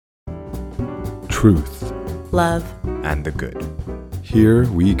truth, love, and the good. Here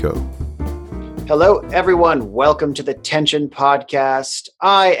we go. Hello, everyone. Welcome to the Tension Podcast.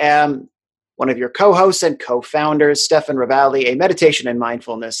 I am one of your co-hosts and co-founders, Stefan Ravalli, a meditation and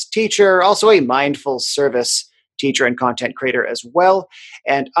mindfulness teacher, also a mindful service teacher and content creator as well.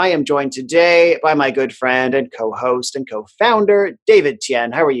 And I am joined today by my good friend and co-host and co-founder, David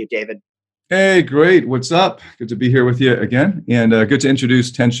Tien. How are you, David? Hey, great. What's up? Good to be here with you again. And good to introduce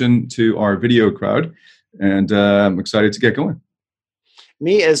Tension to our video crowd. And I'm excited to get going.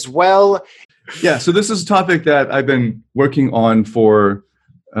 Me as well. Yeah, so this is a topic that I've been working on for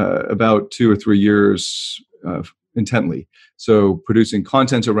about 2 or 3 years intently. So producing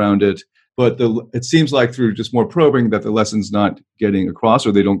content around it. But it seems like through just more probing that the lesson's not getting across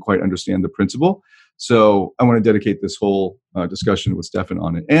or they don't quite understand the principle. So I want to dedicate this whole discussion with Stefan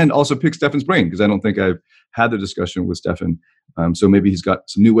on it and also pick Stefan's brain because I don't think I've had the discussion with Stefan. So maybe he's got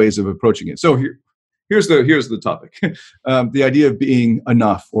some new ways of approaching it. So here's the topic. The idea of being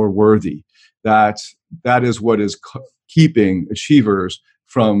enough or worthy, that is what is keeping achievers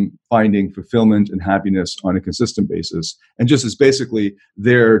from finding fulfillment and happiness on a consistent basis and just as basically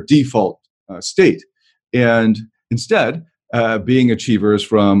their default state. And instead, being achievers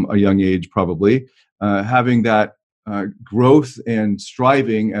from a young age probably, having that growth and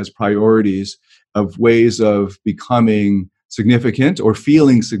striving as priorities of ways of becoming significant or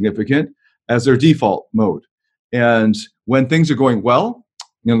feeling significant as their default mode. And when things are going well,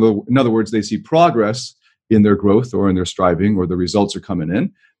 in other words, they see progress in their growth or in their striving or the results are coming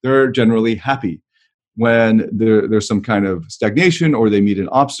in, they're generally happy. When there's some kind of stagnation or they meet an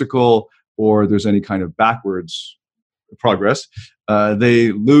obstacle or there's any kind of backwards progress,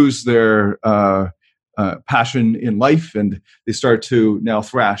 they lose their passion in life and they start to now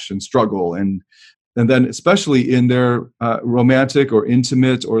thrash and struggle. And then especially in their romantic or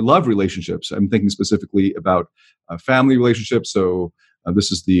intimate or love relationships. I'm thinking specifically about family relationships. So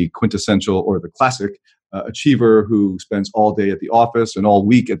this is the quintessential or the classic achiever who spends all day at the office and all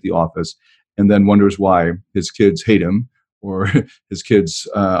week at the office and then wonders why his kids hate him or his kids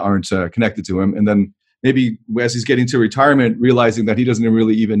aren't connected to him. And then maybe as he's getting to retirement, realizing that he doesn't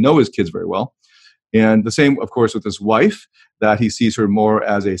really even know his kids very well. And the same, of course, with his wife, that he sees her more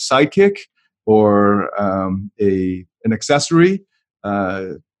as a sidekick or an accessory,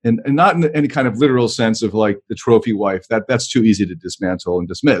 and not in any kind of literal sense of like the trophy wife. That's too easy to dismantle and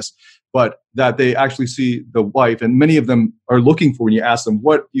dismiss. But that they actually see the wife, and many of them are looking for, when you ask them,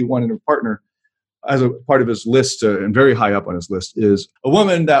 what do you want in a partner, as a part of his list, and very high up on his list, is a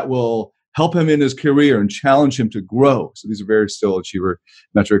woman that will help him in his career and challenge him to grow. So these are very still achiever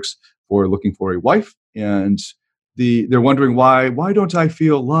metrics for looking for a wife. And they're wondering, why don't I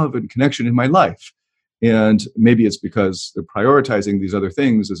feel love and connection in my life? And maybe it's because they're prioritizing these other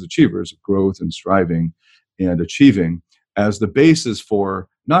things as achievers of growth and striving and achieving as the basis for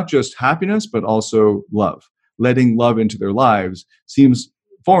not just happiness, but also love. Letting love into their lives seems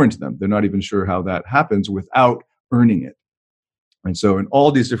foreign to them. They're not even sure how that happens without earning it. And so in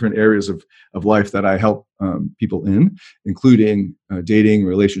all these different areas of life that I help people in, including dating,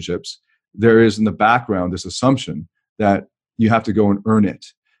 relationships, there is in the background this assumption that you have to go and earn it.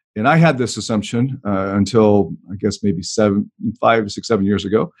 And I had this assumption until, I guess, maybe 5, 6, 7 years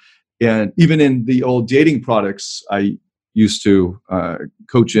ago. And even in the old dating products I used to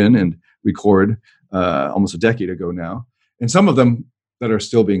coach in and record almost a decade ago now. And some of them that are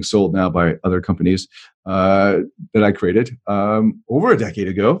still being sold now by other companies that I created over a decade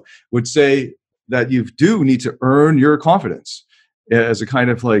ago would say that you do need to earn your confidence as a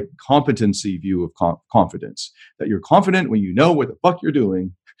kind of like competency view of confidence, that you're confident when you know what the fuck you're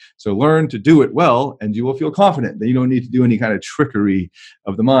doing. So learn to do it well and you will feel confident. Then you don't need to do any kind of trickery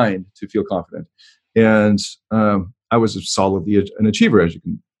of the mind to feel confident. And I was solidly an achiever, as you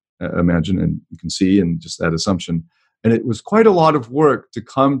can imagine and you can see, and just that assumption. And it was quite a lot of work to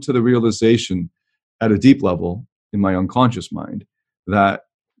come to the realization at a deep level in my unconscious mind that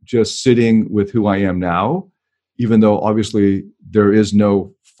just sitting with who I am now, even though obviously there is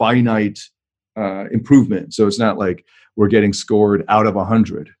no finite improvement. So it's not like we're getting scored out of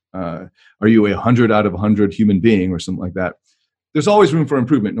 100. Are you 100 out of 100 human being or something like that? There's always room for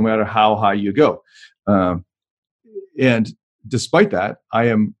improvement no matter how high you go. And despite that, I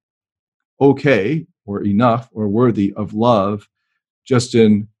am okay or enough or worthy of love just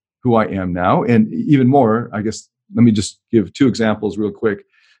in who I am now. And even more, I guess, let me just give 2 examples real quick,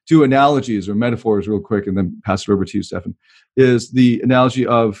 2 analogies or metaphors real quick, and then pass it over to you, Stefan, is the analogy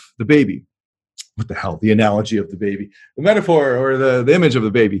of the baby. What the hell? The analogy of the baby. The metaphor or the image of the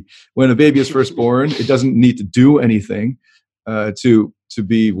baby. When a baby is first born, it doesn't need to do anything to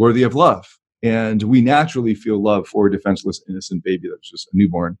be worthy of love. And we naturally feel love for a defenseless, innocent baby that's just a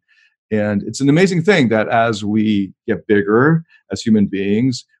newborn. And it's an amazing thing that as we get bigger as human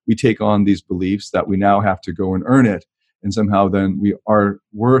beings, we take on these beliefs that we now have to go and earn it. And somehow then our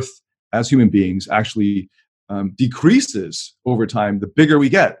worth as human beings actually decreases over time the bigger we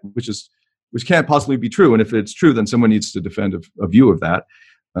get, which can't possibly be true. And if it's true, then someone needs to defend a view of that,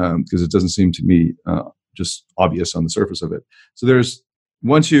 because it doesn't seem to me just obvious on the surface of it. So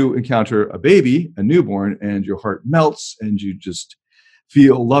once you encounter a baby, a newborn, and your heart melts and you just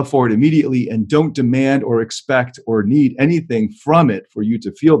feel love for it immediately and don't demand or expect or need anything from it for you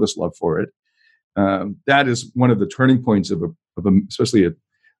to feel this love for it, that is one of the turning points of especially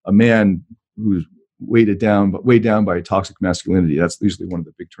a man who's weighed down by toxic masculinity. That's usually one of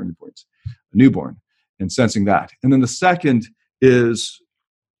the big turning points, a newborn, and sensing that. And then the second is,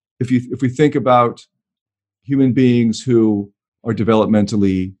 if we think about human beings who are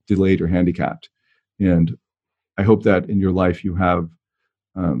developmentally delayed or handicapped, and I hope that in your life you have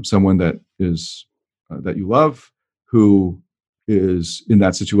someone that you love who is in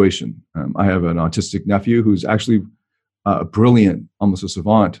that situation. I have an autistic nephew who's actually brilliant, almost a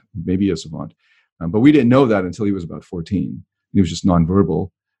savant, maybe a savant. But we didn't know that until he was about 14. He was just nonverbal.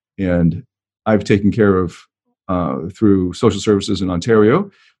 And I've taken care of, through social services in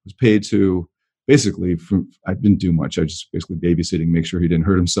Ontario, was paid to basically, I didn't do much. I just basically babysitting, make sure he didn't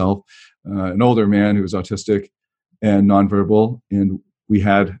hurt himself. An older man who was autistic and nonverbal. And we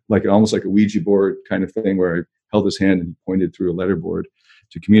had almost like a Ouija board kind of thing where I held his hand and he pointed through a letterboard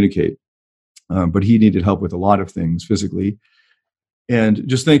to communicate. But he needed help with a lot of things physically. And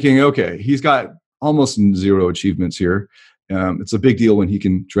just thinking, okay, he's got almost zero achievements here. It's a big deal when he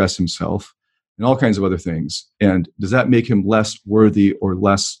can dress himself and all kinds of other things. And does that make him less worthy or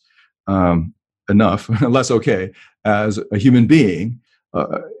less less okay as a human being,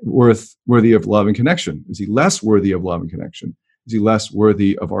 worthy of love and connection? Is he less worthy of love and connection? Is he less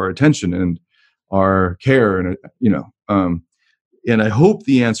worthy of our attention and our care? And and I hope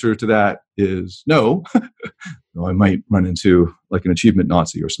the answer to that is no. Though I might run into like an achievement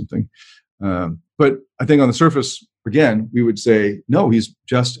Nazi or something. But I think on the surface, again, we would say, no, he's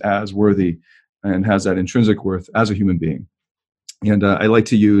just as worthy and has that intrinsic worth as a human being. And I like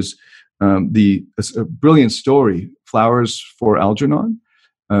to use a brilliant story, Flowers for Algernon.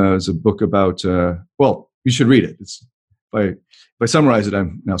 It's a book about, you should read it. If I summarize it,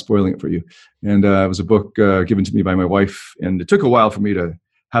 I'm now spoiling it for you. And it was a book given to me by my wife, and it took a while for me to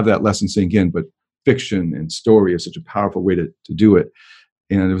have that lesson sink in, but fiction and story is such a powerful way to do it.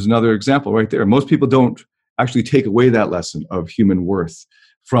 And there was another example right there. Most people don't actually take away that lesson of human worth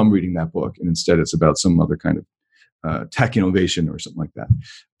from reading that book, and instead it's about some other kind of tech innovation or something like that.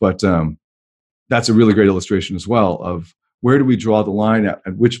 But that's a really great illustration as well of where do we draw the line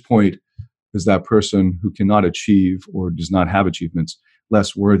at which point is that person who cannot achieve or does not have achievements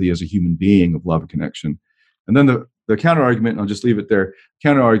less worthy as a human being of love and connection. And then the counter argument, and I'll just leave it there,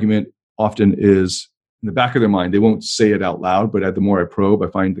 counter argument often is in the back of their mind. They won't say it out loud, but the more I probe, I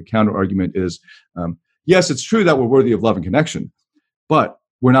find the counter argument is, yes, it's true that we're worthy of love and connection, but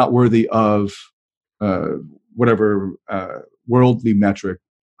we're not worthy of whatever worldly metric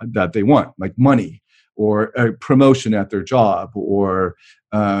that they want, like money or a promotion at their job or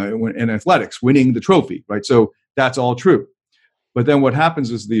in athletics, winning the trophy, right? So that's all true. But then what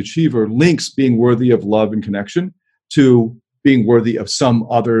happens is the achiever links being worthy of love and connection to being worthy of some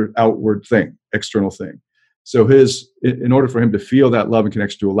other outward thing, external thing. So in order for him to feel that love and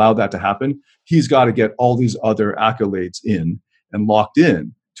connection, to allow that to happen, he's got to get all these other accolades in and locked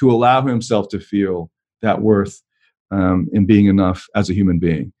in to allow himself to feel that worth in being enough as a human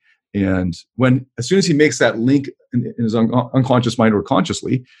being. And as soon as he makes that link in his unconscious mind or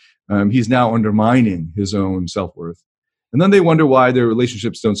consciously, he's now undermining his own self-worth. And then they wonder why their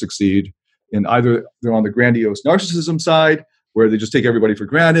relationships don't succeed. And either they're on the grandiose narcissism side, where they just take everybody for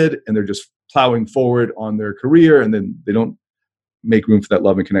granted and they're just plowing forward on their career, and then they don't make room for that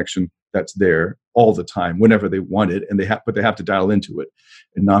love and connection that's there all the time, whenever they want it, and they have to dial into it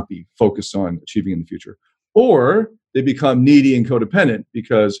and not be focused on achieving in the future. Or they become needy and codependent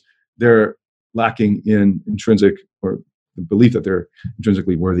because they're lacking in intrinsic, or the belief that they're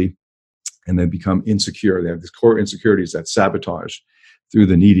intrinsically worthy, and they become insecure. They have these core insecurities that sabotage through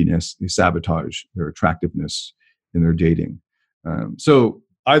the neediness. They sabotage their attractiveness in their dating. So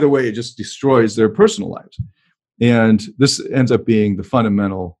either way, it just destroys their personal lives. And this ends up being the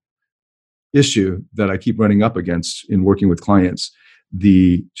fundamental issue that I keep running up against in working with clients.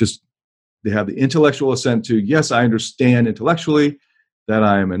 They have the intellectual assent to, yes, I understand intellectually that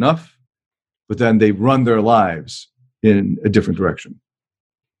I am enough, but then they run their lives in a different direction.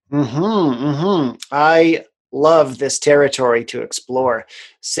 I love this territory to explore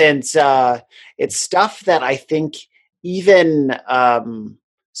since it's stuff that I think even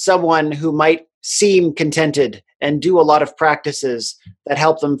someone who might seem contented and do a lot of practices that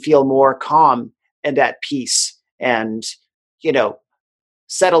help them feel more calm and at peace and, you know,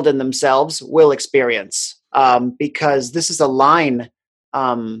 settled in themselves will experience, because this is a line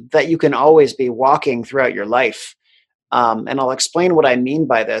that you can always be walking throughout your life. And I'll explain what I mean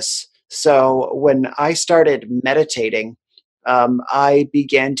by this. So, when I started meditating, I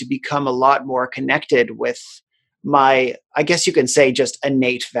began to become a lot more connected with my, I guess you can say, just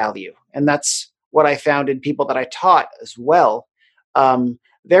innate value. And that's what I found in people that I taught as well.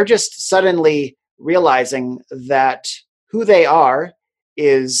 They're just suddenly realizing that who they are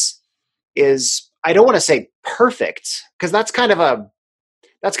is I don't want to say perfect, because that's kind of a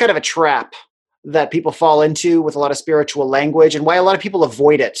trap that people fall into with a lot of spiritual language, and why a lot of people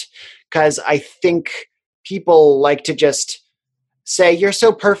avoid it. Because I think people like to just say, you're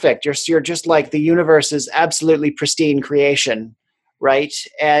so perfect. You're just like the universe is absolutely pristine creation, right?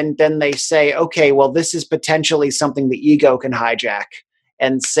 And then they say, okay, well, this is potentially something the ego can hijack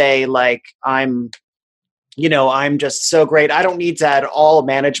and say, like, I'm just so great. I don't need to at all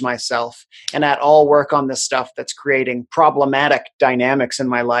manage myself and at all work on this stuff that's creating problematic dynamics in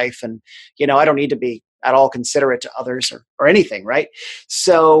my life. And, I don't need to be at all considerate to others or anything. Right.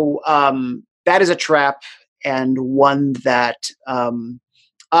 So that is a trap, and one that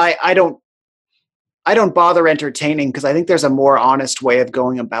I don't bother entertaining, because I think there's a more honest way of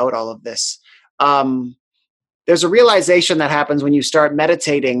going about all of this. There's a realization that happens when you start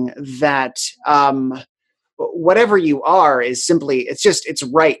meditating that, whatever you are is simply, it's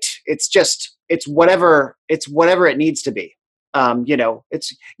right. It's whatever it needs to be.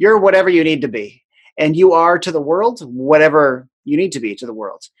 You're whatever you need to be, and you are to the world whatever you need to be to the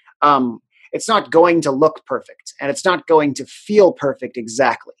world. It's not going to look perfect, and it's not going to feel perfect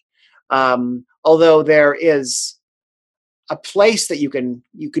exactly. Although there is a place that you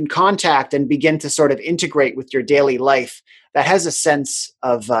can contact and begin to sort of integrate with your daily life that has a sense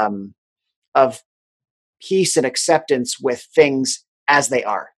of peace and acceptance with things as they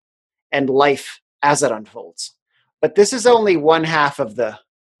are and life as it unfolds. But this is only one half of the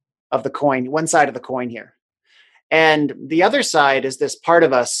coin, one side of the coin here. And the other side is this part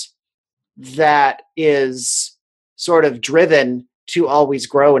of us that is sort of driven to always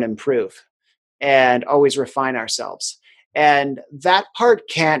grow and improve and always refine ourselves. And that part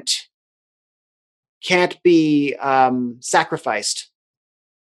can't be sacrificed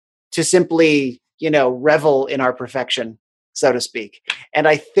to simply, revel in our perfection, so to speak. And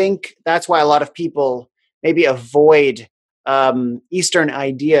I think that's why a lot of people maybe avoid Eastern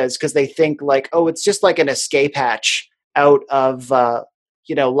ideas, because they think like, oh, it's just like an escape hatch out of,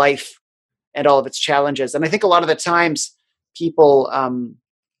 life and all of its challenges. And I think a lot of the times people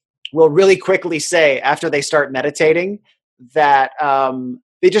will really quickly say, after they start meditating, that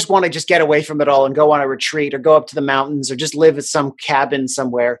they just want to just get away from it all and go on a retreat or go up to the mountains or just live at some cabin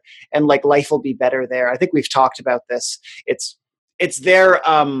somewhere, and like life will be better there. I think we've talked about this. It's their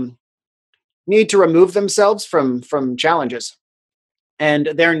need to remove themselves from challenges, and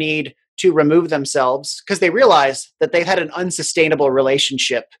their need to remove themselves because they realize that they've had an unsustainable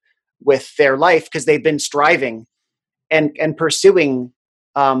relationship with their life, because they've been striving and pursuing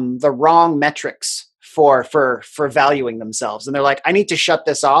the wrong metrics for valuing themselves. And they're like, I need to shut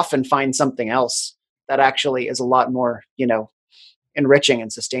this off and find something else that actually is a lot more, enriching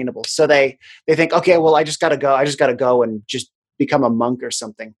and sustainable. So they think, okay, well, I just got to go and just become a monk or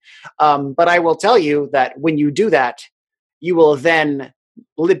something. But I will tell you that when you do that, you will then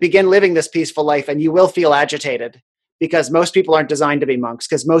begin living this peaceful life, and you will feel agitated, because most people aren't designed to be monks,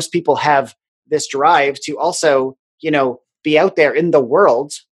 because most people have this drive to also, be out there in the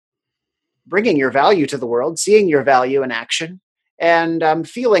world, bringing your value to the world, seeing your value in action, and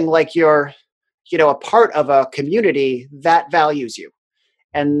feeling like you're, a part of a community that values you,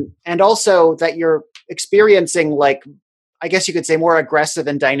 and also that you're experiencing, like, I guess you could say, more aggressive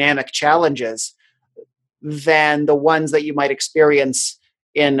and dynamic challenges than the ones that you might experience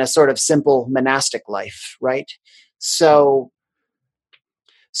in a sort of simple monastic life, right? So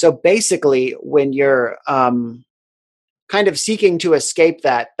basically, when you're kind of seeking to escape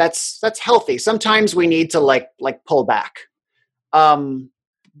that's healthy. Sometimes we need to like pull back.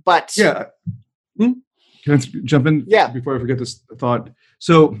 But yeah. Can I jump in? Yeah. Before I forget this thought.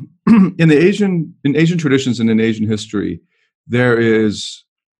 So in Asian traditions and in Asian history, there's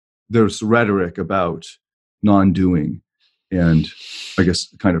rhetoric about non-doing and, I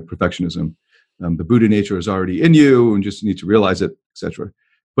guess, kind of perfectionism. The Buddha nature is already in you and just need to realize it, etc.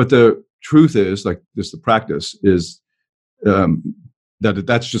 But the truth is, like this, the practice is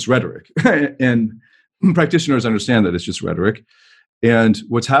that's just rhetoric. And practitioners understand that it's just rhetoric. And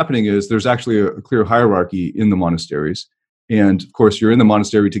what's happening is there's actually a clear hierarchy in the monasteries. And of course, you're in the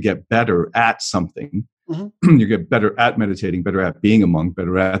monastery to get better at something. Mm-hmm. You get better at meditating, better at being a monk,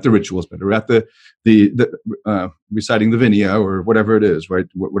 better at the rituals, better at the reciting the Vinaya or whatever it is, right?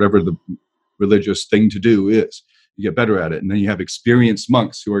 Whatever the religious thing to do is, you get better at it. And then you have experienced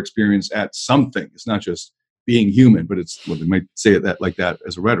monks who are experienced at something. It's not just being human, but it's, well, they might say it like that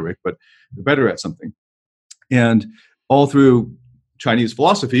as a rhetoric, but they're better at something. And all through Chinese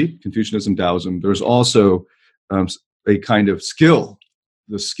philosophy, Confucianism, Taoism, there's also a kind of skill,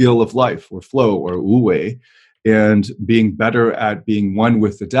 the skill of life or flow or wu wei, and being better at being one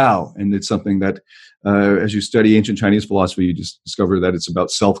with the Tao. And it's something that as you study ancient Chinese philosophy, you just discover that it's about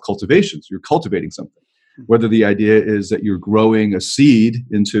self-cultivation. So you're cultivating something. Whether the idea is that you're growing a seed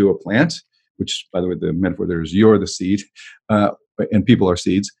into a plant, which, by the way, the metaphor there is you're the seed, and people are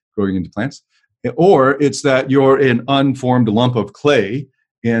seeds growing into plants, or it's that you're an unformed lump of clay,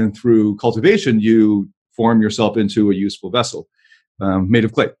 and through cultivation, you form yourself into a useful vessel made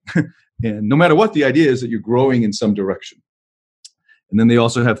of clay. And no matter what, the idea is that you're growing in some direction. And then they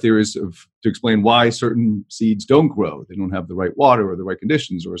also have theories to explain why certain seeds don't grow. They don't have the right water or the right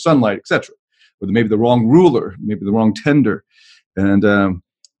conditions or sunlight, etc. Or maybe the wrong ruler, maybe the wrong tender. And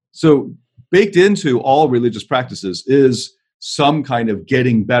so baked into all religious practices is some kind of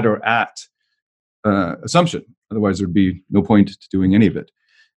getting better at assumption. Otherwise, there'd be no point to doing any of it.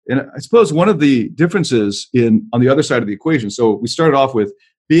 And I suppose one of the differences on the other side of the equation, so we started off with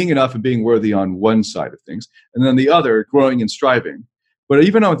being enough and being worthy on one side of things, and then the other, growing and striving. But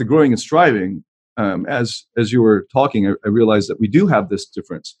even with the growing and striving, as you were talking, I realized that we do have this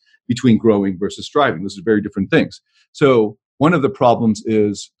difference between growing versus striving. Those are very different things. So one of the problems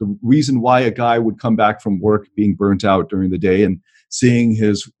is the reason why a guy would come back from work being burnt out during the day and seeing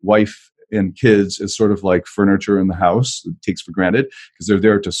his wife and kids as sort of like furniture in the house that takes for granted because they're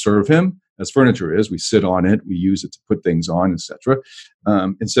there to serve him, as furniture is. We sit on it, we use it to put things on, etc.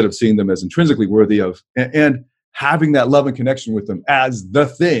 Instead of seeing them as intrinsically worthy of, and having that love and connection with them as the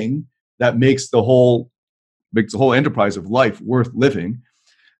thing that makes the whole enterprise of life worth living.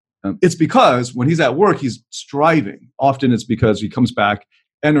 It's because when he's at work, he's striving. Often it's because he comes back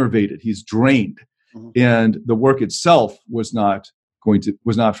enervated, he's drained, and the work itself was not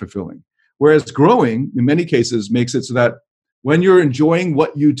fulfilling. Whereas growing, in many cases, makes it so that when you're enjoying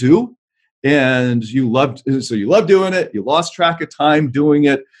what you do, and you love doing it, you lost track of time doing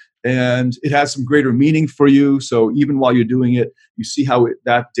it, and it has some greater meaning for you. So even while you're doing it, you see how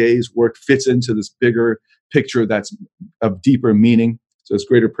that day's work fits into this bigger picture that's of deeper meaning. So it's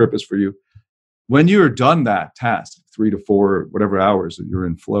greater purpose for you. When you're done that task, 3 to 4, whatever hours that you're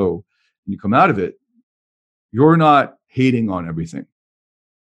in flow, and you come out of it, you're not hating on everything.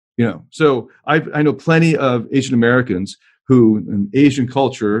 So I know plenty of Asian Americans who, in Asian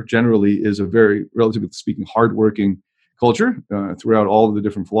culture generally is a very, relatively speaking, hardworking culture throughout all of the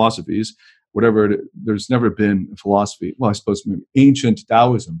different philosophies. There's never been a philosophy. Well, I suppose maybe ancient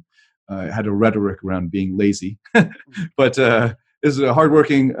Taoism had a rhetoric around being lazy, but this is a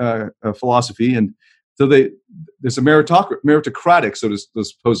hardworking philosophy, and so there's a meritocratic, so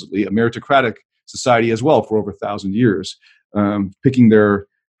supposedly a meritocratic society as well for over 1,000 years, picking their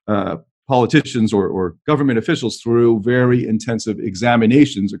politicians or government officials through very intensive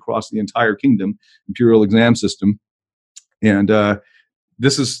examinations across the entire kingdom, imperial exam system. And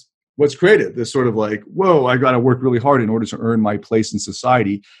this is what's created this sort of like, whoa, I got to work really hard in order to earn my place in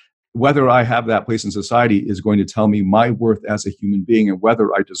society. Whether I have that place in society is going to tell me my worth as a human being and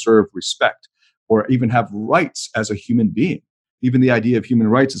whether I deserve respect or even have rights as a human being. Even the idea of human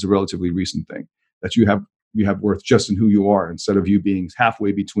rights is a relatively recent thing, that you have worth just in who you are instead of you being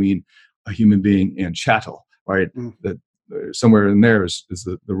halfway between a human being and chattel, right? That somewhere in there is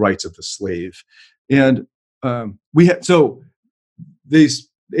the rights of the slave. And so these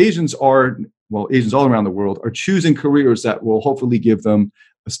Asians all around the world are choosing careers that will hopefully give them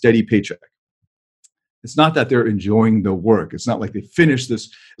a steady paycheck. It's not that they're enjoying the work. It's not like they finish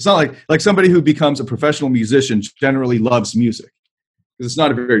this. It's not like somebody who becomes a professional musician generally loves music, because it's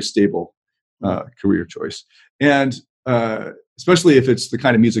not a very stable career choice. And especially if it's the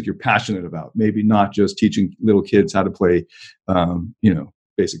kind of music you're passionate about, maybe not just teaching little kids how to play,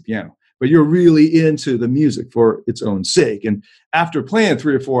 basic piano, but you're really into the music for its own sake. And after playing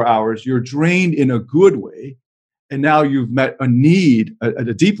 3 or 4 hours, you're drained in a good way. And now you've met a need at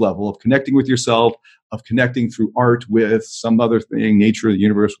a deep level of connecting with yourself, of connecting through art with some other thing, nature, the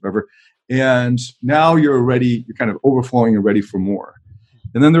universe, whatever. And now you're kind of overflowing and ready for more.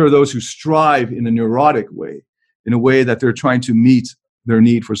 And then there are those who strive in a neurotic way, in a way that they're trying to meet their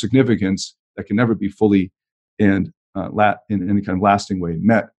need for significance that can never be fully and in any kind of lasting way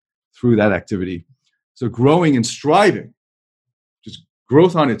met through that activity. So growing and striving, just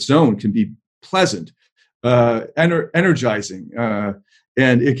growth on its own, can be pleasant, energizing,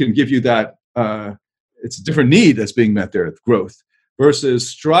 and it can give you that, it's a different need that's being met there, growth, versus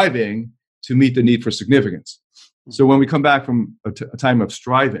striving to meet the need for significance. So when we come back from a time of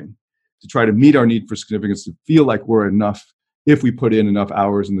striving to try to meet our need for significance, to feel like we're enough if we put in enough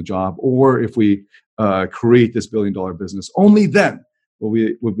hours in the job, or if we create this billion-dollar business, only then will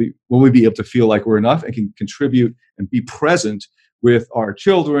we be able to feel like we're enough and can contribute and be present with our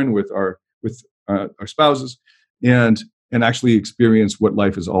children, with our spouses, and actually experience what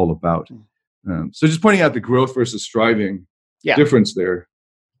life is all about. So just pointing out the growth versus striving difference there.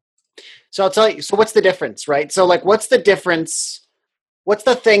 So I'll tell you, so what's the difference, right? So like, what's the difference? What's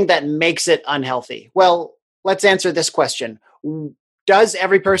the thing that makes it unhealthy? Well, let's answer this question. Does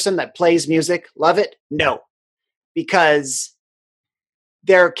every person that plays music love it? No, because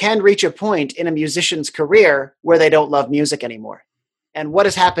there can reach a point in a musician's career where they don't love music anymore. And what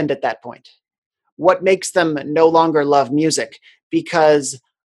has happened at that point? What makes them no longer love music? Because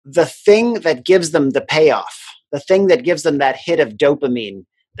the thing that gives them the payoff, the thing that gives them that hit of dopamine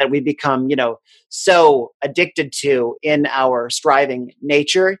that we become, so addicted to in our striving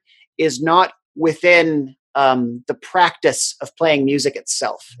nature, is not within the practice of playing music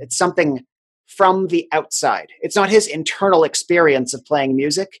itself. It's something from the outside. It's not his internal experience of playing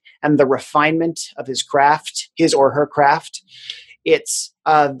music and the refinement of his craft, his or her craft. It's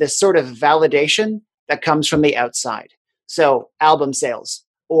this sort of validation that comes from the outside. So album sales,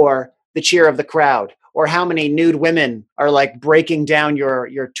 or the cheer of the crowd, or how many nude women are like breaking down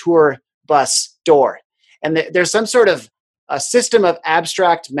your tour bus door. And there's some sort of a system of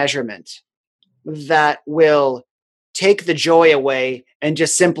abstract measurement that will take the joy away and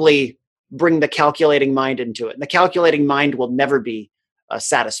just simply bring the calculating mind into it. And the calculating mind will never be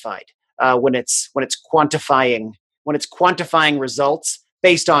satisfied when it's quantifying results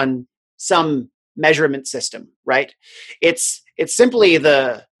based on some measurement system, right? It's simply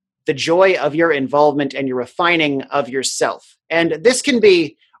the joy of your involvement and your refining of yourself. And this can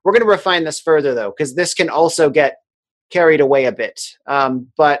be, we're going to refine this further though, because this can also get carried away a bit.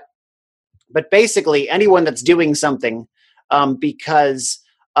 But basically anyone that's doing something because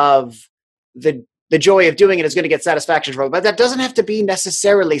of the joy of doing it is going to get satisfaction from it. But that doesn't have to be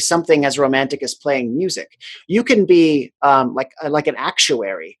necessarily something as romantic as playing music. You can be like an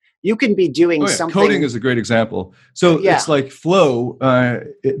actuary. You can be doing something. Coding is a great example. So it's like flow,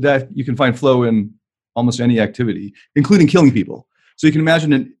 that you can find flow in almost any activity, including killing people. So you can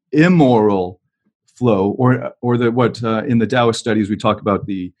imagine an immoral flow, or what in the Taoist studies we talk about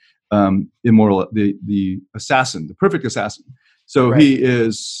the immoral, the assassin, the perfect assassin. So he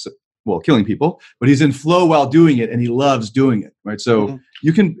is killing people, but he's in flow while doing it, and he loves doing it. Right. So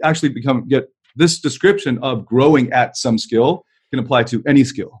you can actually get this description of growing at some skill can apply to any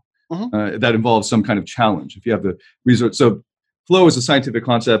skill. That involves some kind of challenge. If you have the research, so flow is a scientific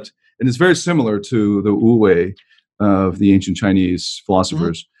concept, and it's very similar to the Wu Wei of the ancient Chinese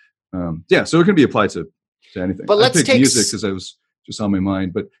philosophers. So it can be applied to anything. But let's take music because I was just on my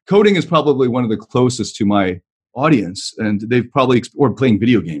mind. But coding is probably one of the closest to my audience, and they've probably or playing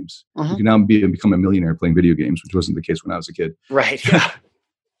video games. You can now become a millionaire playing video games, which wasn't the case when I was a kid. Right. Yeah.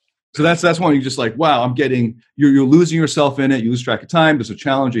 So that's one you're just like, wow, you're losing yourself in it. You lose track of time. There's a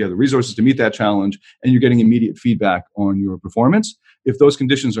challenge. You have the resources to meet that challenge, and you're getting immediate feedback on your performance. If those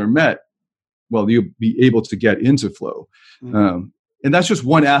conditions are met, well, you'll be able to get into flow. And that's just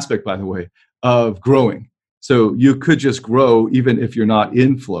one aspect, by the way, of growing. So you could just grow even if you're not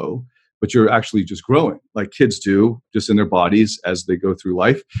in flow, but you're actually just growing like kids do, just in their bodies as they go through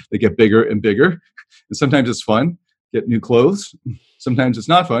life. They get bigger and bigger. And sometimes it's fun, get new clothes. Sometimes it's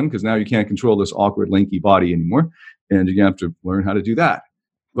not fun because now you can't control this awkward, lanky body anymore. And you have to learn how to do that.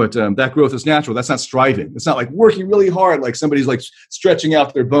 But that growth is natural. That's not striving. It's not like working really hard, like somebody's like stretching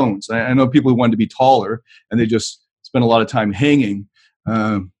out their bones. I know people who want to be taller and they just spend a lot of time hanging.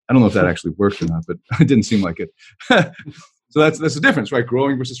 I don't know if that actually worked or not, but it didn't seem like it. So that's the difference, right?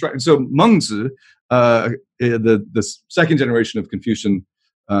 Growing versus striving. So Mengzi, the second generation of Confucian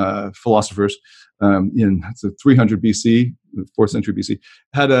philosophers in 300 BC, the 4th century BC,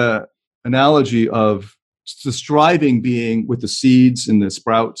 had a analogy of the striving being with the seeds and the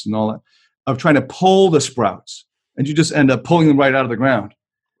sprouts and all that, of trying to pull the sprouts, and you just end up pulling them right out of the ground,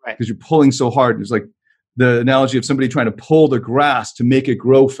 right? Because you're pulling so hard. It's like the analogy of somebody trying to pull the grass to make it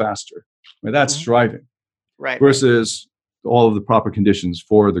grow faster. Right? That's striving, right? Versus all of the proper conditions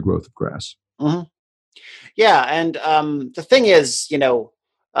for the growth of grass. Mm-hmm. Yeah, and the thing is,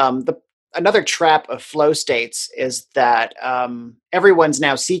 another trap of flow states is that everyone's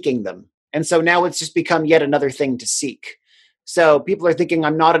now seeking them, and so now it's just become yet another thing to seek. So people are thinking,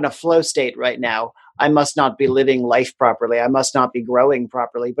 I'm not in a flow state right now. I must not be living life properly. I must not be growing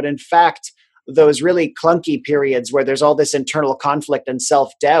properly. But in fact, those really clunky periods where there's all this internal conflict and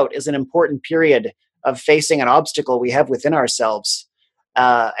self-doubt is an important period of facing an obstacle we have within ourselves.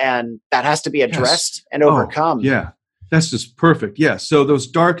 And that has to be addressed and overcome. Yeah, that's just perfect. Yeah. So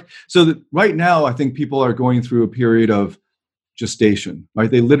right now, I think people are going through a period of gestation,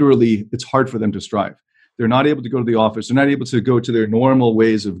 right? They literally, it's hard for them to strive. They're not able to go to the office. They're not able to go to their normal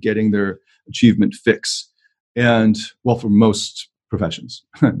ways of getting their achievement fix. And well, for most professions,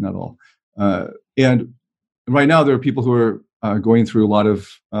 not all. And right now, there are people who are going through a lot of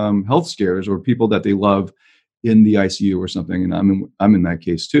health scares, or people that they love in the ICU or something. And I'm in that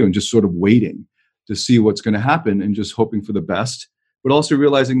case too, and just sort of waiting to see what's going to happen and just hoping for the best, but also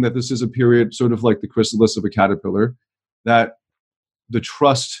realizing that this is a period sort of like the chrysalis of a caterpillar, that the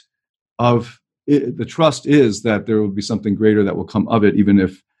trust is that there will be something greater that will come of it, even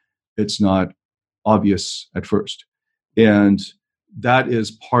if it's not obvious at first. And that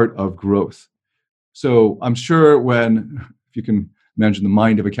is part of growth. So I'm sure if you can imagine the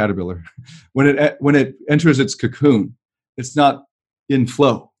mind of a caterpillar, when it enters its cocoon, it's not in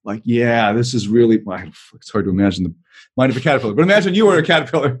flow. Like, yeah, this is really, it's hard to imagine the mind of a caterpillar, but imagine you were a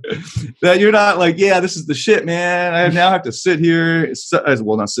caterpillar, that you're not like, yeah, this is the shit, man. I now have to sit here,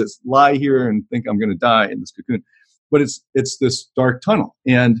 lie here and think I'm going to die in this cocoon. But it's this dark tunnel.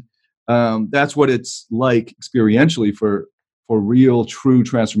 And that's what it's like experientially for real, true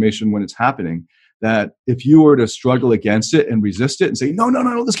transformation when it's happening. That if you were to struggle against it and resist it and say, no,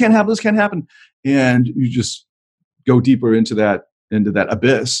 this can't happen, and you just go deeper into that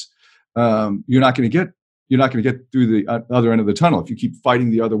abyss, you're not going to get through the other end of the tunnel if you keep fighting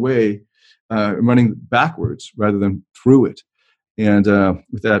the other way, running backwards rather than through it. And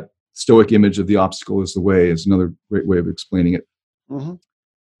with that stoic image of the obstacle is the way is another great way of explaining it. Mm-hmm.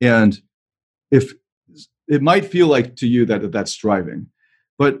 And if it might feel like to you that that's striving,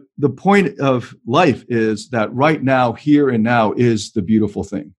 but the point of life is that right now, here and now, is the beautiful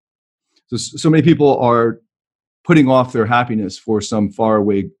thing. So many people are putting off their happiness for some far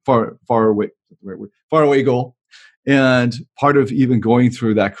away goal. And part of even going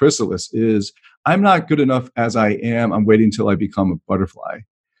through that chrysalis is, I'm not good enough as I am. I'm waiting till I become a butterfly.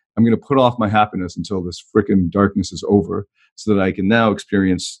 I'm going to put off my happiness until this frickin' darkness is over, so that I can now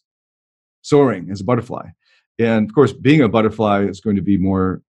experience soaring as a butterfly. And of course, being a butterfly is going to be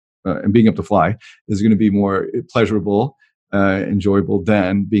more, and being able to fly is going to be more pleasurable, enjoyable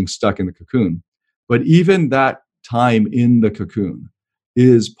than being stuck in the cocoon. But even that time in the cocoon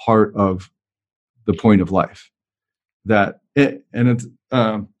is part of the point of life. This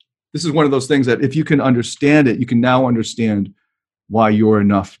is one of those things that if you can understand it, you can now understand why you're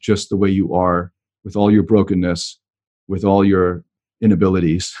enough just the way you are, with all your brokenness, with all your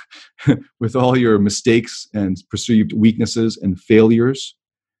inabilities, with all your mistakes and perceived weaknesses and failures,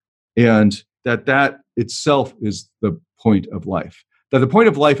 and that itself is the point of life. That the point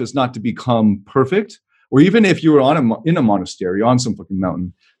of life is not to become perfect, or even if you were in a monastery on some fucking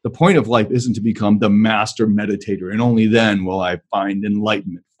mountain, the point of life isn't to become the master meditator, and only then will I find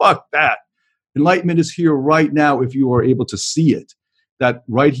enlightenment. Fuck that. Enlightenment is here right now if you are able to see it. That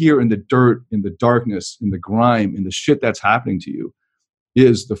right here in the dirt, in the darkness, in the grime, in the shit that's happening to you,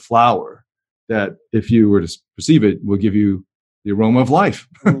 is the flower that, if you were to perceive it, will give you the aroma of life.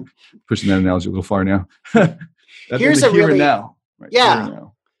 Pushing that analogy a little far now. Here's a here really, and now. Right, yeah. here and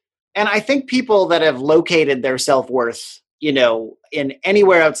now. And I think people that have located their self-worth, in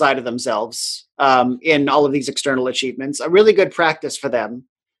anywhere outside of themselves, in all of these external achievements, a really good practice for them,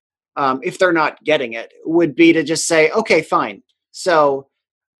 if they're not getting it, would be to just say, okay, fine. So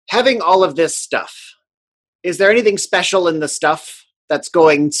having all of this stuff, is there anything special in the stuff that's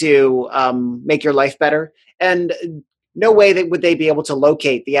going to make your life better? And no way that would they be able to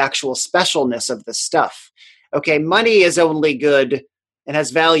locate the actual specialness of the stuff. Okay, money is only good and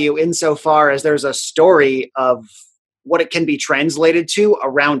has value insofar as there's a story of what it can be translated to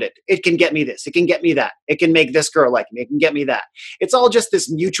around it. It can get me this. It can get me that. It can make this girl like me. It can get me that. It's all just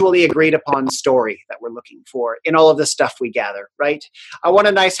this mutually agreed upon story that we're looking for in all of the stuff we gather, right? I want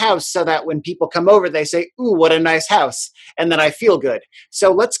a nice house so that when people come over, they say, ooh, what a nice house. And then I feel good.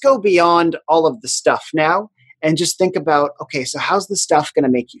 So let's go beyond all of the stuff now and just think about, okay, so how's the stuff going to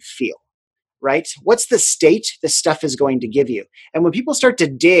make you feel, right? What's the state this stuff is going to give you? And when people start to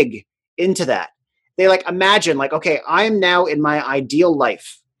dig into that, they like imagine like, okay, I'm now in my ideal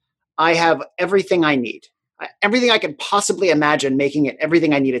life. I have everything I need, everything I can possibly imagine, making it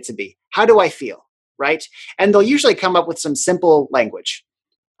everything I need it to be. How do I feel? Right. And they'll usually come up with some simple language.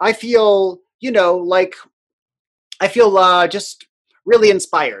 I feel, like I feel just really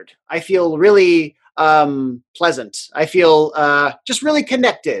inspired. I feel really pleasant. I feel just really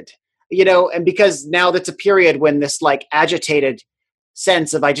connected, and because now that's a period when this like agitated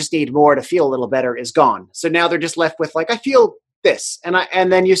sense of I just need more to feel a little better is gone. So now they're just left with like, I feel this.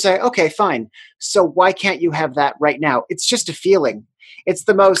 And then you say, okay, fine. So why can't you have that right now? It's just a feeling. It's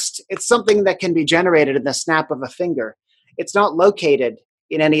something that can be generated in the snap of a finger. It's not located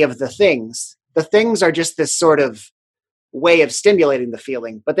in any of the things. The things are just this sort of way of stimulating the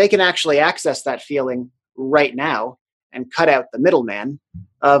feeling, but they can actually access that feeling right now and cut out the middleman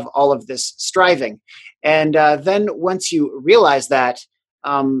of all of this striving. And then once you realize that,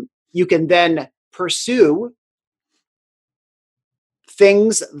 you can then pursue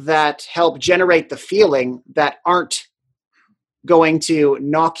things that help generate the feeling that aren't going to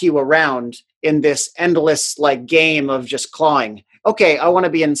knock you around in this endless like game of just clawing. Okay, I want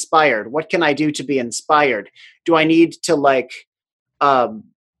to be inspired. What can I do to be inspired? Do I need to like, break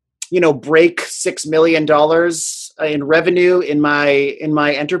 $6 million in revenue in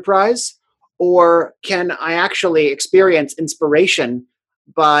my enterprise? Or can I actually experience inspiration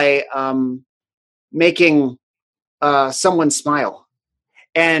by making someone smile?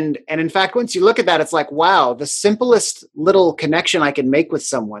 And in fact, once you look at that, it's like, wow, the simplest little connection I can make with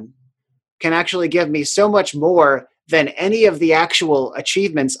someone can actually give me so much more than any of the actual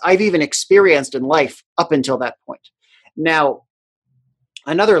achievements I've even experienced in life up until that point. Now,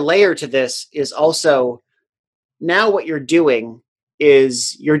 another layer to this is also now what you're doing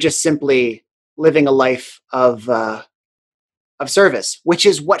is you're just simply living a life of service, which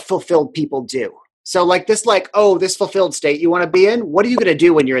is what fulfilled people do. So like this fulfilled state you want to be in, what are you going to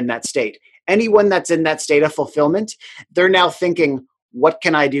do when you're in that state? Anyone that's in that state of fulfillment, they're now thinking, what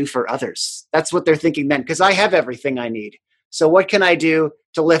can I do for others? That's what they're thinking then, because I have everything I need. So what can I do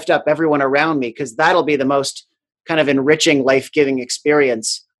to lift up everyone around me? Because that'll be the most kind of enriching, life-giving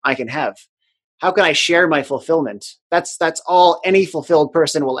experience I can have. How can I share my fulfillment? That's all any fulfilled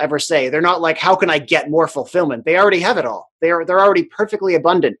person will ever say. They're not like, how can I get more fulfillment? They already have it all. They're already perfectly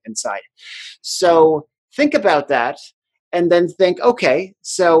abundant inside. So think about that and then think, okay,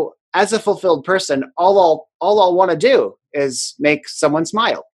 so as a fulfilled person, all I'll want to do is make someone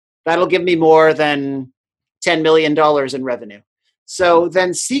smile. That'll give me more than $10 million in revenue. So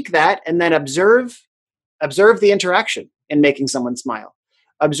then seek that and then observe the interaction in making someone smile.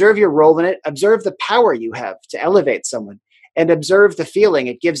 Observe your role in it. Observe the power you have to elevate someone and observe the feeling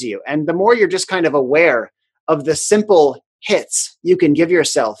it gives you. And the more you're just kind of aware of the simple hits you can give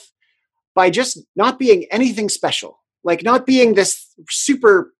yourself by just not being anything special, like not being this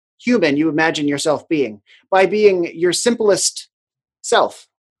super human you imagine yourself being, by being your simplest self,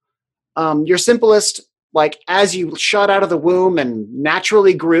 your simplest, like as you shot out of the womb and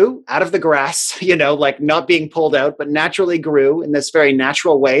naturally grew out of the grass, like not being pulled out, but naturally grew in this very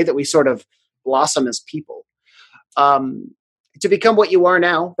natural way that we sort of blossom as people, to become what you are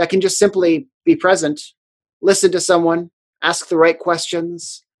now, that can just simply be present, listen to someone, ask the right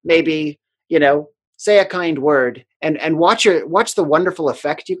questions, maybe, say a kind word and watch the wonderful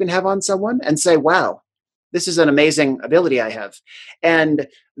effect you can have on someone and say, wow, this is an amazing ability I have. And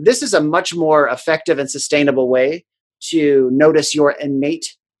this is a much more effective and sustainable way to notice your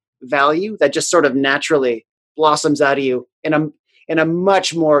innate value that just sort of naturally blossoms out of you in a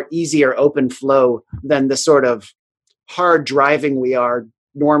much more easier open flow than the sort of hard driving we are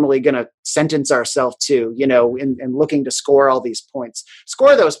normally going to sentence ourselves to, in looking to score all these points.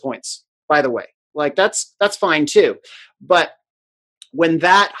 Score those points, by the way. Like that's fine too. But when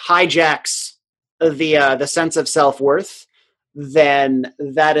that hijacks the sense of self-worth, then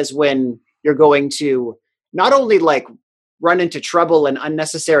that is when you're going to not only like run into trouble and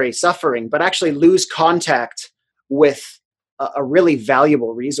unnecessary suffering, but actually lose contact with a really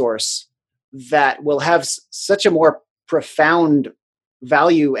valuable resource that will have such a more profound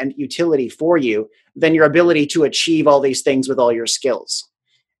value and utility for you than your ability to achieve all these things with all your skills.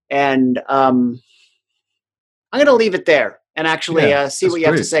 And I'm going to leave it there and actually see what you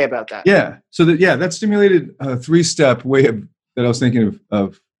have to say about that. Yeah. So that stimulated a 3-step way that I was thinking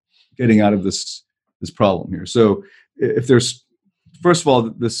of getting out of this problem here. So if there's, first of all,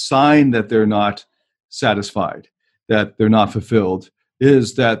 the sign that they're not satisfied, that they're not fulfilled,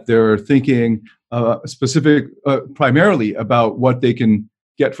 is that they're thinking primarily about what they can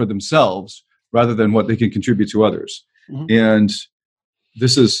get for themselves rather than what they can contribute to others. Mm-hmm. And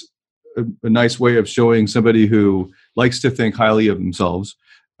this is a nice way of showing somebody who likes to think highly of themselves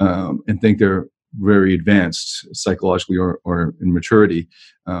and think they're very advanced psychologically or in maturity,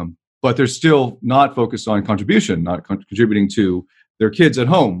 but they're still not focused on contribution, not contributing to their kids at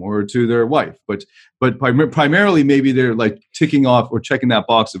home or to their wife, but primarily maybe they're like ticking off or checking that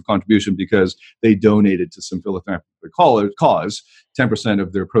box of contribution because they donated to some philanthropic cause, 10%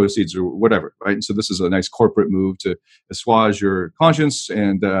 of their proceeds or whatever, right? And so this is a nice corporate move to assuage your conscience,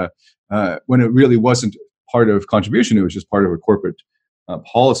 and when it really wasn't part of contribution, it was just part of a corporate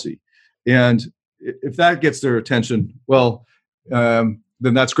policy. And if that gets their attention, well, then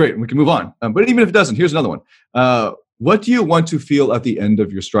that's great, and we can move on. But even if it doesn't, here's another one. What do you want to feel at the end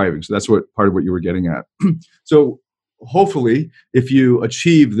of your striving? So that's what part of what you were getting at. So hopefully, if you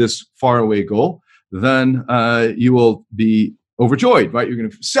achieve this faraway goal, then you will be overjoyed, right? You're going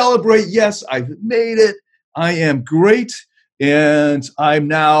to celebrate. Yes, I've made it. I am great. And I'm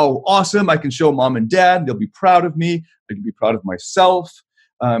now awesome. I can show mom and dad. They'll be proud of me. I can be proud of myself.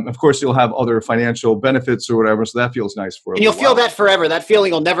 Of course, you'll have other financial benefits or whatever, so that feels nice for a And you'll feel while. that forever. That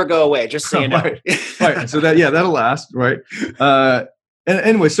feeling will never go away, just so you know. Right. So that'll last, right? And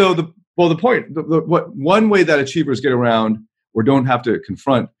anyway, so the point, what one way that achievers get around or don't have to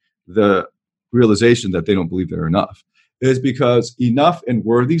confront the realization that they don't believe they're enough is because enough and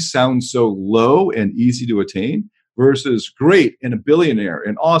worthy sounds so low and easy to attain versus great and a billionaire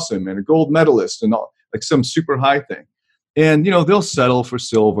and awesome and a gold medalist and all, like some super high thing. And, they'll settle for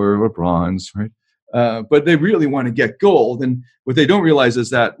silver or bronze, right? But they really want to get gold. And what they don't realize is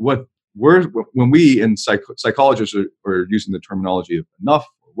that when we in psychologists are using the terminology of enough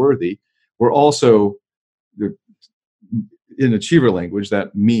or worthy, we're also in achiever language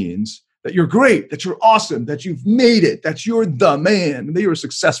that means that you're great, that you're awesome, that you've made it, that you're the man, that you're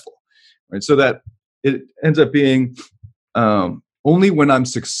successful, right? So that it ends up being only when I'm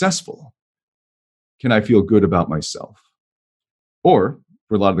successful can I feel good about myself. Or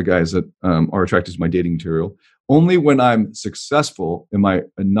for a lot of the guys that are attracted to my dating material, only when I'm successful am I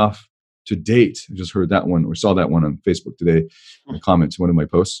enough to date. I just heard that one or saw that one on Facebook today in a comment to one of my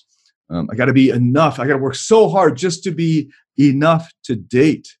posts. I got to be enough. I got to work so hard just to be enough to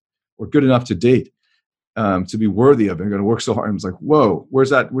date or good enough to date, to be worthy of it. I got to work so hard. I was like, whoa,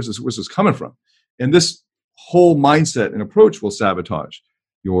 where's this coming from? And this whole mindset and approach will sabotage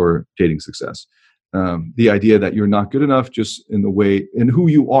your dating success. The idea that you're not good enough just in the way, in who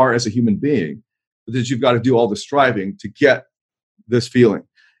you are as a human being, but that you've got to do all the striving to get this feeling.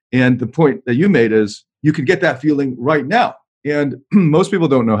 And the point that you made is you can get that feeling right now. And most people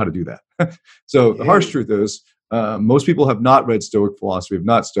don't know how to do that. So the harsh truth is most people have not read Stoic philosophy, have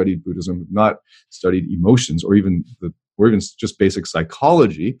not studied Buddhism, have not studied emotions or even just basic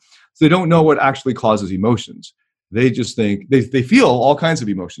psychology. So they don't know what actually causes emotions. They just think they feel all kinds of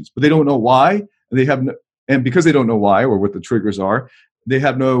emotions, but they don't know why. And because they don't know why or what the triggers are, they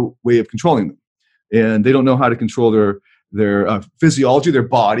have no way of controlling them. And they don't know how to control their physiology, their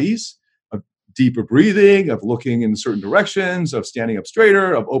bodies, of deeper breathing, of looking in certain directions, of standing up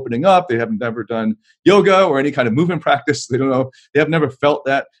straighter, of opening up. They haven't never done yoga or any kind of movement practice. They don't know. They have never felt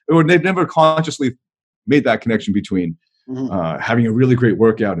that, or they've never consciously made that connection between having a really great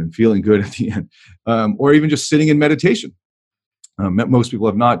workout and feeling good at the end, or even just sitting in meditation. Most people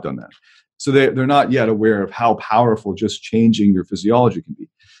have not done that. So they're not yet aware of how powerful just changing your physiology can be.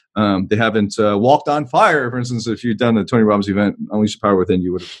 They haven't walked on fire, for instance. If you've done the Tony Robbins event, Unleash the Power Within,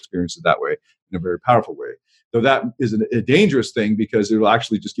 you would have experienced it that way, in a very powerful way. Though that is a dangerous thing because it will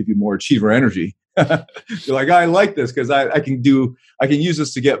actually just give you more achiever energy. You're like, I like this because I can use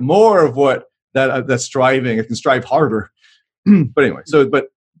this to get more of what that's striving. I can strive harder. But anyway, but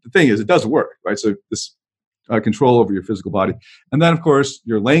the thing is, it does work, right? So this control over your physical body. And then, of course,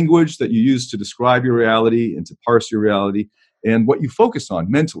 your language that you use to describe your reality and to parse your reality, and what you focus on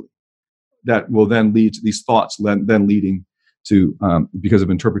mentally, that will then lead to these thoughts, then leading to, because of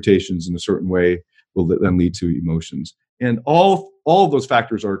interpretations in a certain way, will then lead to emotions. And all of those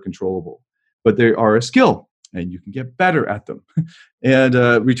factors are controllable, but they are a skill, and you can get better at them. And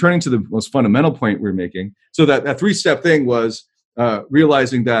returning to the most fundamental point we're making, so that 3-step thing was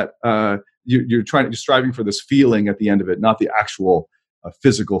realizing that you're striving for this feeling at the end of it, not the actual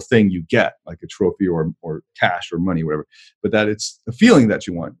physical thing you get, like a trophy or cash or money, whatever, but that it's a feeling that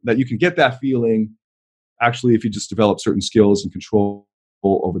you want, that you can get that feeling actually if you just develop certain skills and control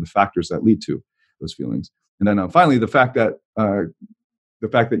over the factors that lead to those feelings. And then finally, the fact that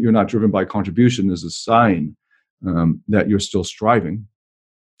you're not driven by contribution is a sign that you're still striving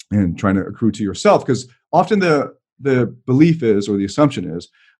and trying to accrue to yourself, because often the belief is, or the assumption is,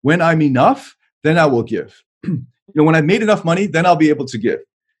 when I'm enough, then I will give. When I've made enough money, then I'll be able to give.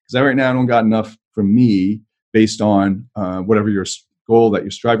 because right now I don't got enough for me based on whatever your goal that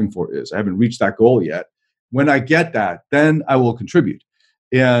you're striving for is. I haven't reached that goal yet. When I get that, then I will contribute.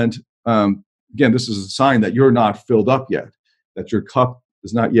 And again, this is a sign that you're not filled up yet, that your cup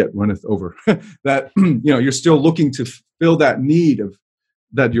is not yet runneth over, that you're still looking to fill that need of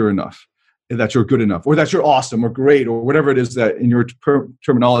that you're enough, that you're good enough, or that you're awesome or great, or whatever it is that in your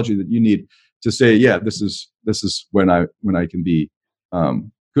terminology that you need to say, yeah, this is when I can be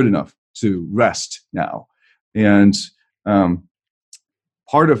good enough to rest now. And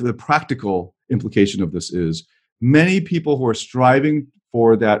part of the practical implication of this is many people who are striving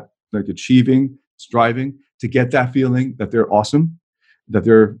for that, like striving to get that feeling that they're awesome, that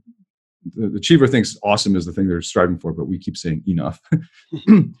the achiever thinks awesome is the thing they're striving for, but we keep saying enough.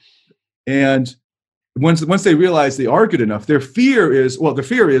 And once they realize they are good enough, their fear is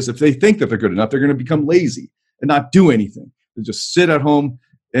if they think that they're good enough, they're going to become lazy and not do anything. They just sit at home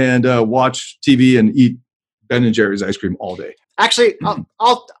and watch TV and eat Ben and Jerry's ice cream all day. Actually,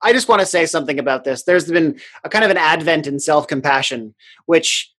 I just want to say something about this. There's been a kind of an advent in self-compassion,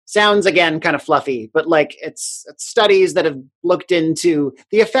 which sounds, again, kind of fluffy, but like it's studies that have looked into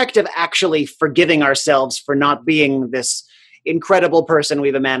the effect of actually forgiving ourselves for not being this incredible person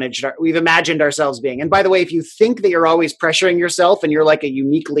we've imagined ourselves being. And by the way, if you think that you're always pressuring yourself and you're like a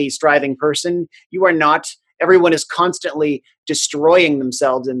uniquely striving person, you are not. Everyone is constantly destroying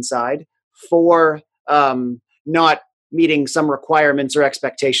themselves inside for not meeting some requirements or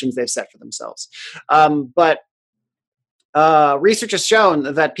expectations they've set for themselves. But research has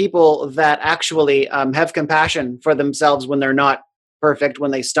shown that people that actually have compassion for themselves when they're not perfect,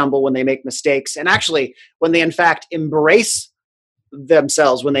 when they stumble, when they make mistakes, and actually when they in fact embrace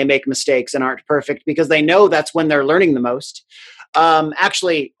themselves when they make mistakes and aren't perfect, because they know that's when they're learning the most,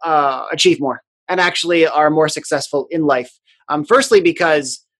 actually achieve more and actually are more successful in life. Firstly,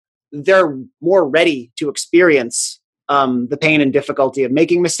 because they're more ready to experience the pain and difficulty of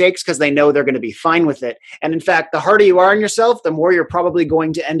making mistakes because they know they're going to be fine with it. And in fact, the harder you are on yourself, the more you're probably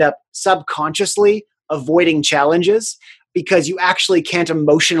going to end up subconsciously avoiding challenges because you actually can't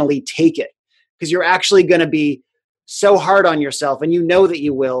emotionally take it, because you're actually going to be so hard on yourself, and you know that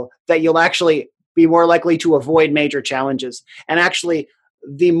you will, that you'll actually be more likely to avoid major challenges. And actually,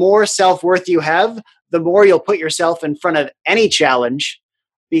 the more self-worth you have, the more you'll put yourself in front of any challenge,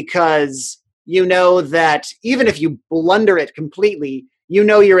 because you know that even if you blunder it completely, you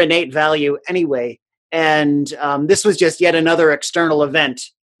know your innate value anyway. And this was just yet another external event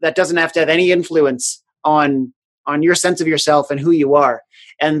that doesn't have to have any influence on your sense of yourself and who you are.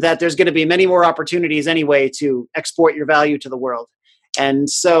 And that there's going to be many more opportunities anyway to export your value to the world. And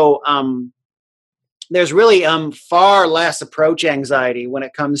so there's really far less approach anxiety when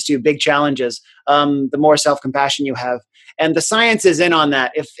it comes to big challenges, the more self-compassion you have. And the science is in on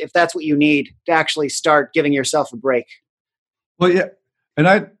that, if that's what you need to actually start giving yourself a break. Well, yeah. And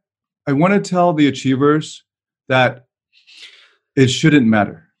I want to tell the achievers that it shouldn't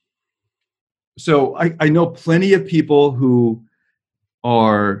matter. So I know plenty of people who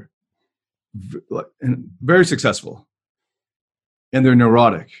are very successful, and they're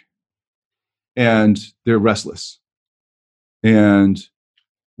neurotic, and they're restless. And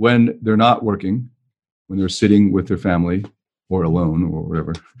when they're not working, when they're sitting with their family or alone or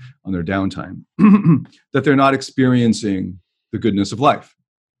whatever on their downtime, that they're not experiencing the goodness of life.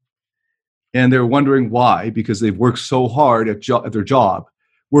 And they're wondering why, because they've worked so hard at their job,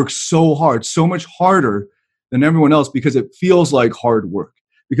 worked so hard, so much harder than everyone else, because it feels like hard work,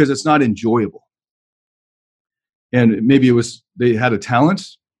 because it's not enjoyable. And maybe they had a talent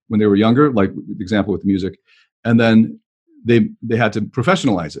when they were younger, like the example with the music, and then they had to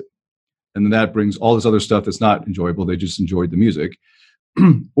professionalize it. And then that brings all this other stuff that's not enjoyable. They just enjoyed the music.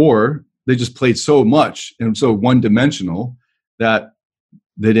 Or they just played so much and so one-dimensional that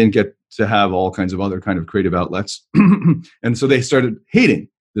they didn't get to have all kinds of other kind of creative outlets. And so they started hating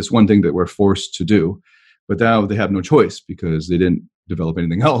this one thing that we're forced to do. But now they have no choice because they didn't develop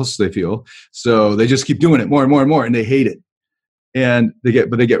anything else, they feel. So they just keep doing it more and more and more, and they hate it. And they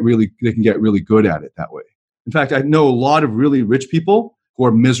can get really good at it that way. In fact, I know a lot of really rich people who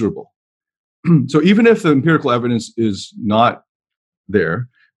are miserable. So even if the empirical evidence is not there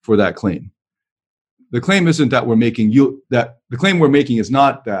for that claim, the claim isn't that the claim we're making is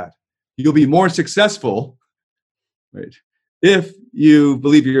not that you'll be more successful, right, if you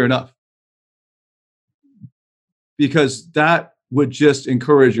believe you're enough. Because that would just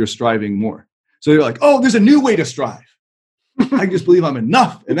encourage your striving more. So you're like, oh, there's a new way to strive. I just believe I'm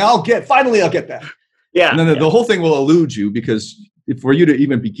enough, and finally I'll get that. Yeah. And then the whole thing will elude you, because for you to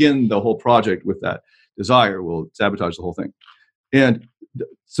even begin the whole project with that desire will sabotage the whole thing. And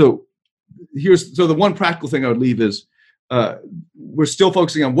so the one practical thing I would leave is we're still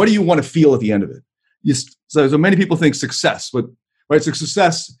focusing on what do you want to feel at the end of it. So many people think success, but right, so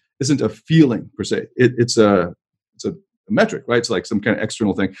success isn't a feeling per se. It's a metric, right? It's like some kind of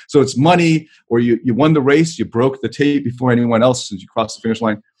external thing. So it's money, or you won the race, you broke the tape before anyone else since you crossed the finish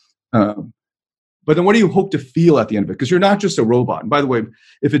line. But then what do you hope to feel at the end of it? Because you're not just a robot. And by the way,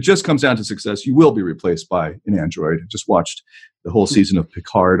 if it just comes down to success, you will be replaced by an android. I just watched the whole season of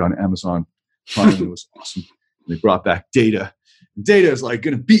Picard on Amazon Prime. It was awesome. They brought back Data. Data is like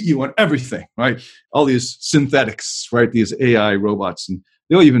going to beat you on everything, right? All these synthetics, right? These AI robots. And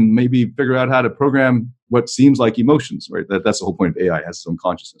they'll even maybe figure out how to program what seems like emotions, right? That's the whole point of AI. It has its own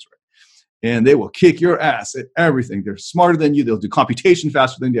consciousness, right? And they will kick your ass at everything. They're smarter than you. They'll do computation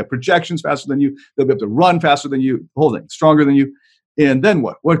faster than you. They have projections faster than you. They'll be able to run faster than you. The whole thing, stronger than you. And then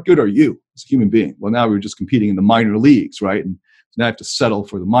what? What good are you as a human being? Well, now we're just competing in the minor leagues, right? And now I have to settle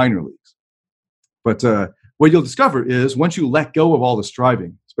for the minor leagues. But what you'll discover is once you let go of all the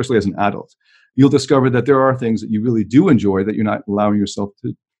striving, especially as an adult, you'll discover that there are things that you really do enjoy that you're not allowing yourself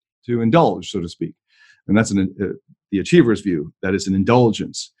to indulge, so to speak. And that's the achiever's view. That is an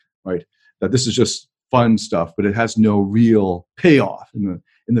indulgence, right? That this is just fun stuff, but it has no real payoff in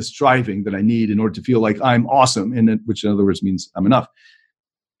the striving that I need in order to feel like I'm awesome, which in other words means I'm enough.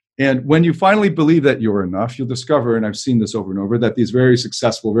 And when you finally believe that you're enough, you'll discover, and I've seen this over and over, that these very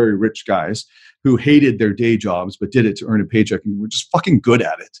successful, very rich guys who hated their day jobs but did it to earn a paycheck and were just fucking good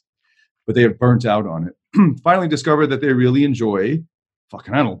at it, but they have burnt out on it, finally discover that they really enjoy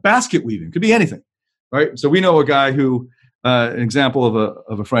fucking, I don't know, basket weaving. Could be anything, right? So we know a guy who, an example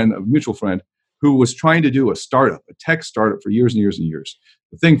of a friend, a mutual friend, who was trying to do a tech startup for years and years and years.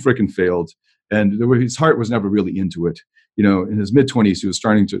 The thing freaking failed, and his heart was never really into it. You know, in his mid-20s, he was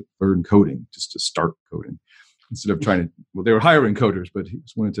starting to learn coding, just to start coding, instead of trying to, well, they were hiring coders, but he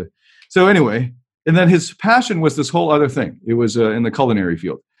just wanted to. So anyway, and then his passion was this whole other thing. It was in the culinary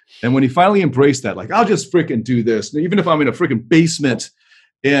field. And when he finally embraced that, like, I'll just freaking do this, even if I'm in a freaking basement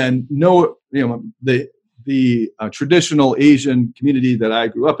and the traditional Asian community that I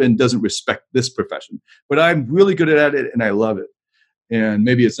grew up in doesn't respect this profession, but I'm really good at it and I love it. And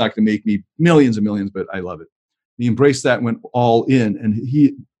maybe it's not going to make me millions and millions, but I love it. He embraced that and went all in. And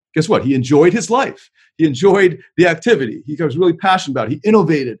guess what? He enjoyed his life. He enjoyed the activity. He was really passionate about it. He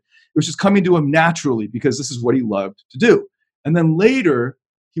innovated. It was just coming to him naturally because this is what he loved to do. And then later,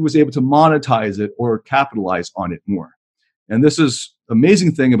 he was able to monetize it or capitalize on it more. And this is the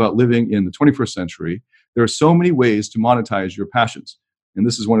amazing thing about living in the 21st century. There are so many ways to monetize your passions. And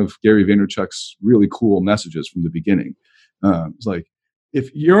this is one of Gary Vaynerchuk's really cool messages from the beginning. It's like,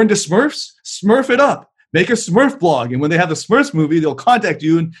 if you're into Smurfs, Smurf it up. Make a Smurf blog. And when they have the Smurfs movie, they'll contact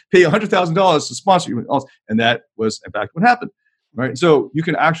you and pay $100,000 to sponsor you. And that was, in fact, what happened. Right? So you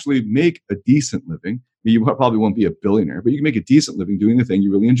can actually make a decent living. You probably won't be a billionaire, but you can make a decent living doing the thing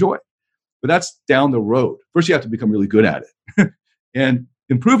you really enjoy. But that's down the road. First, you have to become really good at it. And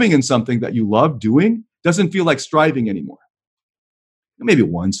improving in something that you love doing doesn't feel like striving anymore. Maybe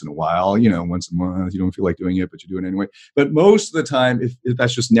once in a while, once a month, you don't feel like doing it, but you do it anyway. But most of the time, if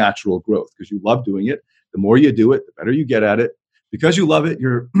that's just natural growth because you love doing it. The more you do it, the better you get at it. Because you love it,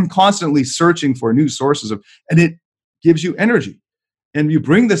 you're constantly searching for new sources and it gives you energy. And you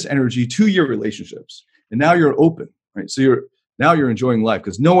bring this energy to your relationships. And now you're open, right? So you're enjoying life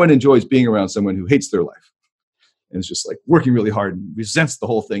because no one enjoys being around someone who hates their life. And it's just like working really hard and resents the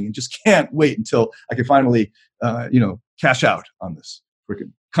whole thing and just can't wait until I can finally, cash out on this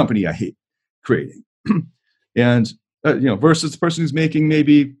freaking company I hate creating. And, versus the person who's making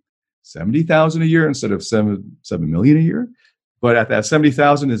maybe 70,000 a year instead of 7 million a year. But at that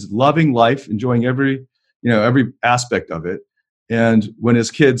 70,000 is loving life, enjoying every aspect of it. And when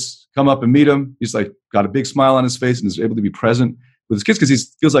his kids come up and meet him, he's like got a big smile on his face and is able to be present with his kids because he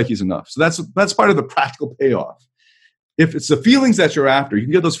feels like he's enough. So that's part of the practical payoff. If it's the feelings that you're after, you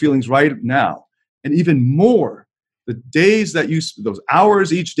can get those feelings right now. And even more, the days that those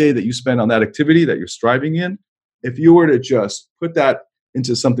hours each day that you spend on that activity that you're striving in, if you were to just put that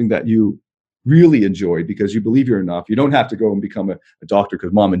into something that you really enjoy because you believe you're enough. You don't have to go and become a doctor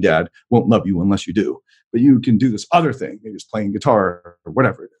because mom and dad won't love you unless you do. But you can do this other thing, maybe it's playing guitar or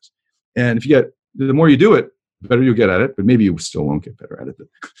whatever it is. And if the more you do it, the better you'll get at it, but maybe you still won't get better at it.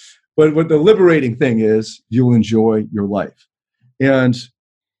 But what the liberating thing is, you'll enjoy your life. And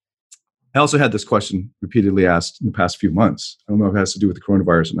I also had this question repeatedly asked in the past few months. I don't know if it has to do with the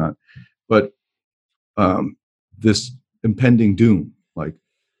coronavirus or not, but this impending doom. Like,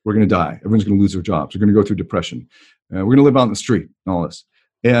 we're going to die. Everyone's going to lose their jobs. We're going to go through depression. We're going to live out in the street and all this.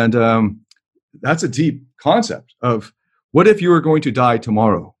 And that's a deep concept of What if you were going to die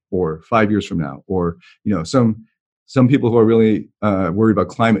tomorrow or 5 years from now? Or, some people who are really worried about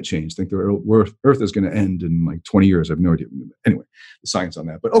climate change think the Earth is going to end in like 20 years. I have no idea. Anyway, the science on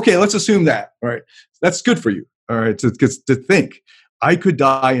that. But okay, let's assume that. All right, that's good for you. All right, to think I could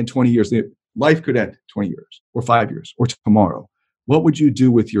die in 20 years. Life could end 20 years or 5 years or tomorrow. What would you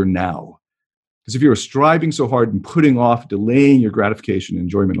do with your now? Because if you were striving so hard and putting off, delaying your gratification and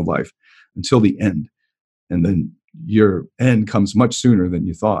enjoyment of life until the end, and then your end comes much sooner than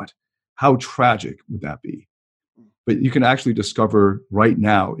you thought, how tragic would that be? But you can actually discover right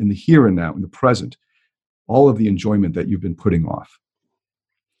now, in the here and now, in the present, all of the enjoyment that you've been putting off.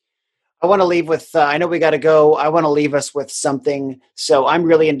 I want to leave with, I know we got to go. I want to leave us with something. So I'm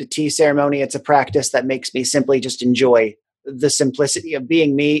really into tea ceremony. It's a practice that makes me simply just enjoy the simplicity of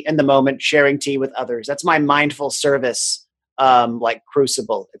being me in the moment, sharing tea with others. That's my mindful service, like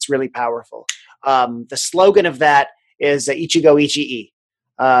crucible. It's really powerful. The slogan of that is Ichigo Ichi-e.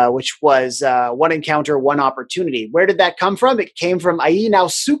 Which was one encounter, one opportunity. Where did that come from? It came from Ai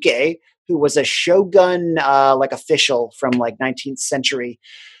Naosuke, who was a shogun, like official from like 19th century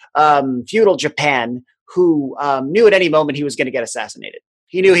feudal Japan, who knew at any moment he was going to get assassinated.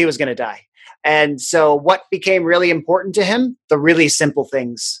 He knew he was going to die. And so what became really important to him? The really simple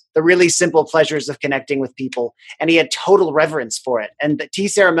things, the really simple pleasures of connecting with people. And he had total reverence for it. And the tea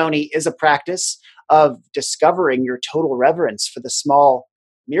ceremony is a practice of discovering your total reverence for the small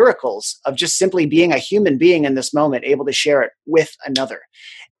miracles of just simply being a human being in this moment, able to share it with another.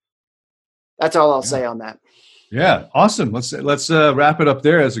 That's all I'll say on that. Yeah, awesome. Let's wrap it up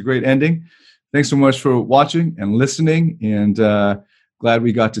there. That's a great ending. Thanks so much for watching and listening, and glad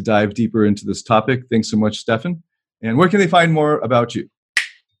we got to dive deeper into this topic. Thanks so much, Stefan. And where can they find more about you?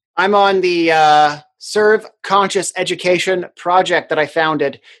 I'm on the Serve Conscious Education project that I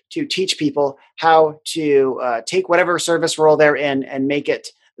founded to teach people how to take whatever service role they're in and make it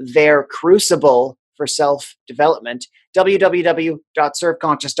their crucible for self-development.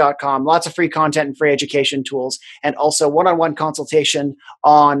 www.serveconscious.com. Lots of free content and free education tools, and also one-on-one consultation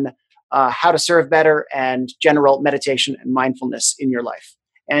on how to serve better and general meditation and mindfulness in your life.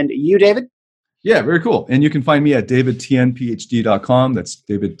 And you, David? Yeah, very cool. And you can find me at davidtianphd.com. That's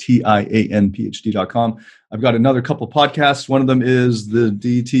davidtianphd.com. I've got another couple podcasts. One of them is the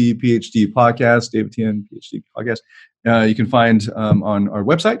DTPHD podcast, David Tian PhD podcast. You can find on our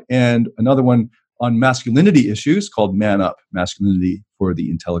website, and another one on masculinity issues called Man Up, Masculinity for the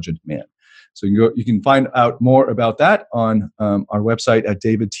Intelligent Man. So you can find out more about that on our website at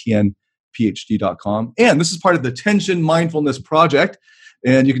davidtianphd.com. And this is part of the Tension Mindfulness Project.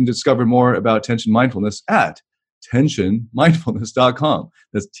 And you can discover more about tension mindfulness at tensionmindfulness.com.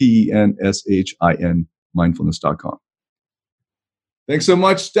 That's TENSHIN mindfulness.com. Thanks so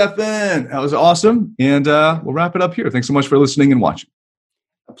much, Stefan. That was awesome. And we'll wrap it up here. Thanks so much for listening and watching.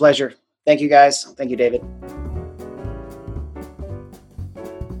 A pleasure. Thank you, guys. Thank you, David.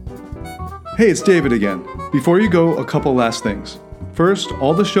 Hey, it's David again. Before you go, a couple last things. First,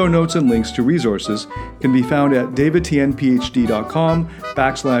 all the show notes and links to resources can be found at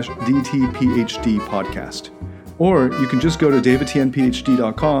davidtianphd.com/DTPHD podcast. Or you can just go to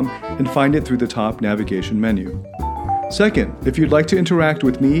davidtianphd.com and find it through the top navigation menu. Second, if you'd like to interact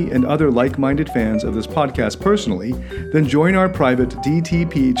with me and other like-minded fans of this podcast personally, then join our private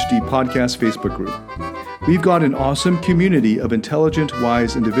DTPHD podcast Facebook group. We've got an awesome community of intelligent,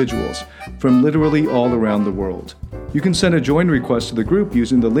 wise individuals from literally all around the world. You can send a join request to the group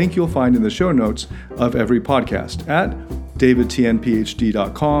using the link you'll find in the show notes of every podcast at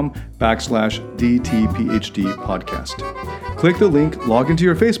davidtianphd.com/DTPHD podcast. Click the link, log into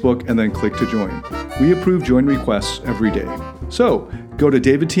your Facebook, and then click to join. We approve join requests every day. So go to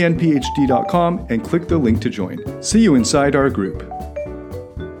davidtianphd.com and click the link to join. See you inside our group.